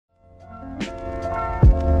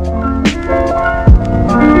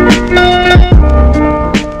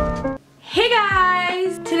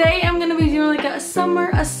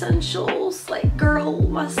essentials, like girl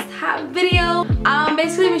must have video.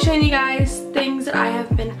 Basically I've been showing you guys things that I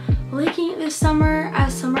have been liking this summer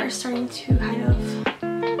as summer is starting to kind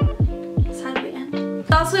of sadly end.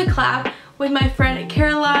 It's also a collab with my friend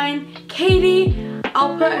Caroline, Katie.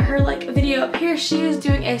 I'll put her like video up here. She is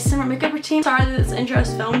doing a summer makeup routine. Sorry that this intro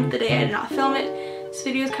is filmed the day I did not film it. This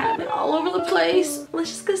video has kind of been all over the place. Let's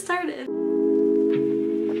just get started.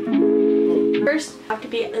 First, have to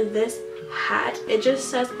be this hat. It just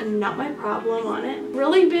says "not my problem" on it.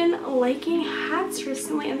 Really been liking hats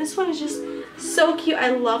recently, and this one is just so cute.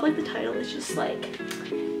 I love like the title. It's just like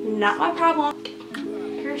 "not my problem."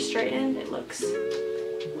 Hair straightened. It looks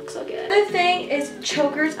so good. The thing is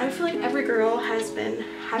chokers. I feel like every girl has been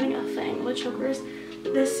having a thing with chokers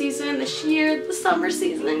this season, this year, the summer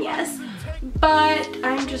season, yes. But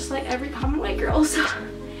I'm just like every common white girl, so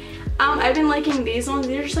I've been liking these ones.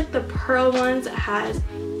 These are just like the pearl ones. It has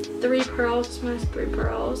 3 pearls. This one has 3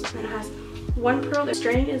 pearls, and then it has 1 pearl. The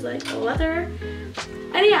string is like leather,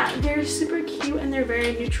 and yeah, they're super cute and they're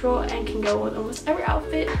very neutral and can go with almost every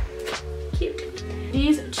outfit. Cute.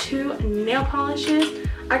 These 2 nail polishes.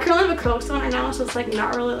 I currently have a Coke on right now, so it's like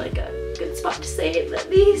not really like a good spot to say about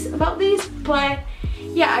these, but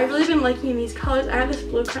yeah, I've really been liking these colors. I have this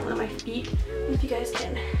blue currently on my feet. If you guys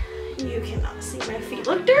can, you cannot see my feet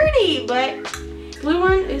look dirty, but blue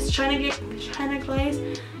one is China Glaze,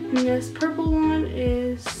 and this purple one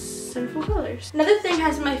is Sinful Colors. Another thing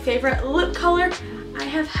has my favorite lip color. I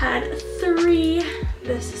have had 3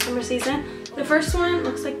 this summer season. The first one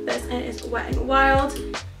looks like this, and it's Wet n Wild,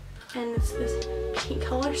 and it's this pink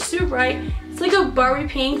color, super bright. It's like a Barbie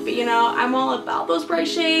pink, but you know, I'm all about those bright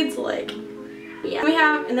shades. Like, yeah, we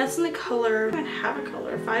have, and that's in the color, I don't have a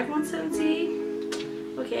color, 5170.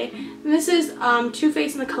 Okay, and this is Too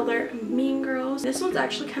Faced in the color Mean Girls. This one's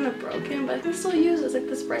actually kind of broken, but I can still use it. It's like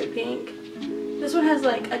this bright pink. This one has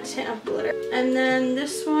like a tint of glitter. And then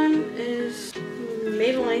this one is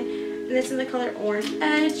Maybelline, and it's in the color Orange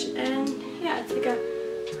Edge, and yeah, it's like a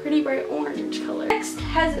pretty bright orange color. Next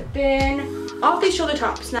has been off these shoulder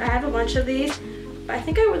tops. Now I have a bunch of these, but I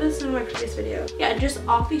think I wore this in my previous video. Yeah, just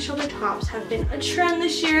off these shoulder tops have been a trend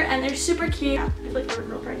this year, and they're super cute. I feel like every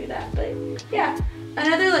girl probably knew that, but yeah.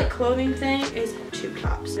 Another like clothing thing is tube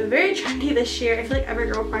tops. They're very trendy this year. I feel like every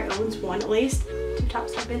girl probably owns one at least. Tube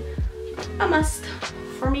tops have been a must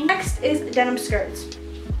for me. Next is denim skirts.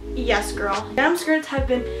 Yes, girl. Denim skirts have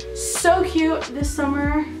been so cute this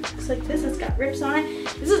summer. Looks like this. It's got rips on it.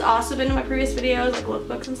 This has also been in my previous videos, like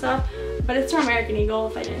lookbooks and stuff. But it's from American Eagle,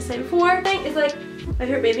 if I didn't say before. I think it's like my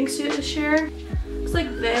favorite bathing suit this year. Looks like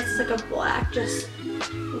this. It's like a black, just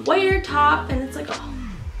whiter top, and it's like a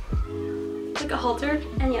halter,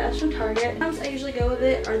 and yeah, that's from Target. I usually go with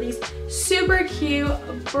it are these super cute,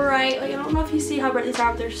 bright, like I don't know if you see how bright these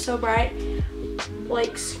are, but they're so bright,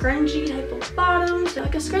 like scrunchie type of bottoms. They're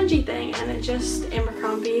like a scrunchie thing, and it's just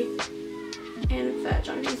Abercrombie and fetch.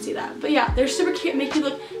 I don't know if you can see that, but yeah, they're super cute, make you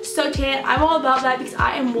look so tan. I'm all about that because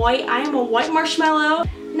I am white. I am a white marshmallow.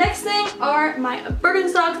 Next thing are my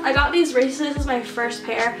Birkenstocks. I got these recently. This is my first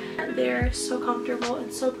pair. They're so comfortable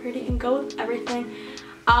and so pretty and go with everything.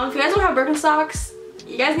 If you guys don't have Birkenstocks,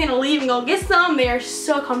 you guys need to leave and go get some. They are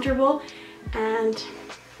so comfortable, and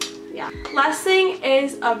yeah. Last thing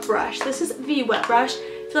is a brush. This is the wet brush.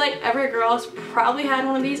 I feel like every girl has probably had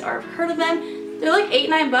one of these or heard of them. They're like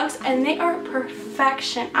 $8-9 bucks, and they are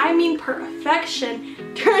perfection. I mean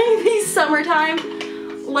perfection during the summertime.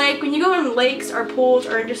 Like when you go in lakes or pools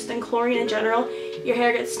or just in chlorine in general, your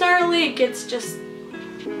hair gets snarly. It gets just,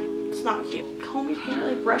 it's not cute. Comb your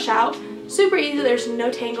hair, like brush out. Super easy, there's no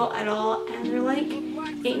tangle at all, and they're like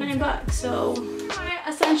 $8-9 bucks. So my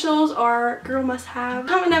essentials are girl must have.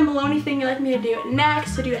 Comment down below anything you'd like me to do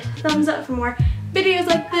next. So do a thumbs up for more videos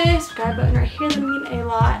like this. Subscribe button right here, that mean a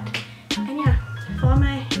lot. And yeah, follow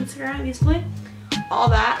my Instagram, obviously. All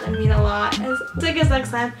that mean a lot. As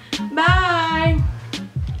next time. Bye!